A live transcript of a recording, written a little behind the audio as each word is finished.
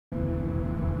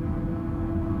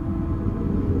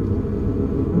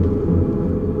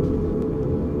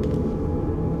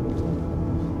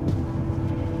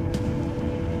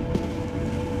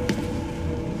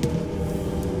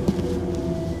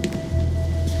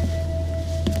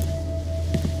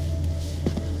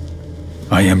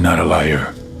I am not a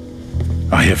liar.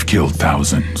 I have killed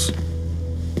thousands.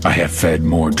 I have fed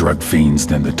more drug fiends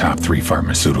than the top 3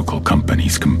 pharmaceutical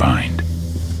companies combined.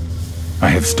 I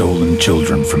have stolen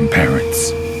children from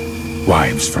parents,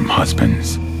 wives from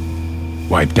husbands,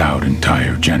 wiped out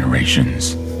entire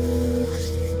generations.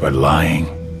 But lying,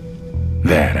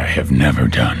 that I have never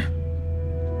done.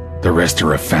 The rest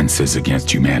are offenses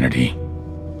against humanity.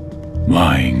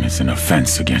 Lying is an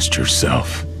offense against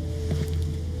yourself.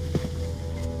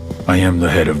 I am the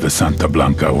head of the Santa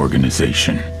Blanca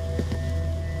organization,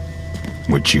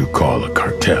 which you call a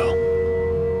cartel.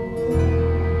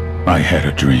 I had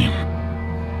a dream.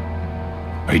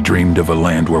 I dreamed of a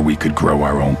land where we could grow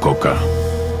our own coca,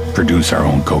 produce our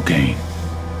own cocaine,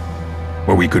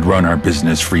 where we could run our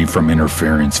business free from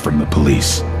interference from the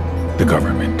police, the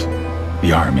government,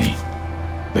 the army,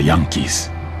 the Yankees.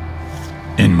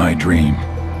 In my dream,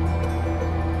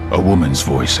 a woman's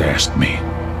voice asked me,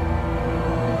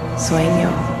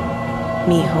 Sueño,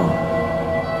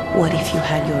 mijo, what if you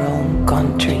had your own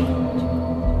country?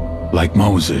 Like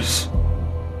Moses,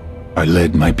 I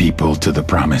led my people to the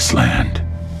promised land,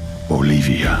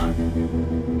 Bolivia.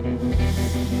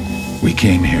 We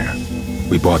came here.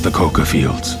 We bought the coca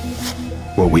fields.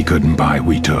 What we couldn't buy,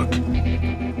 we took.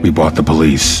 We bought the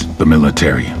police, the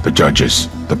military, the judges,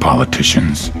 the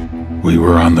politicians. We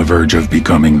were on the verge of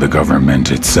becoming the government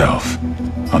itself,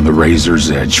 on the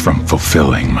razor's edge from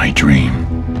fulfilling my dream.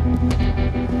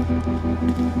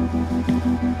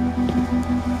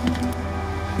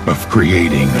 Of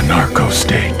creating a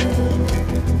narco-state.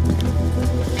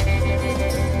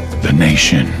 The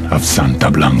nation of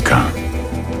Santa Blanca.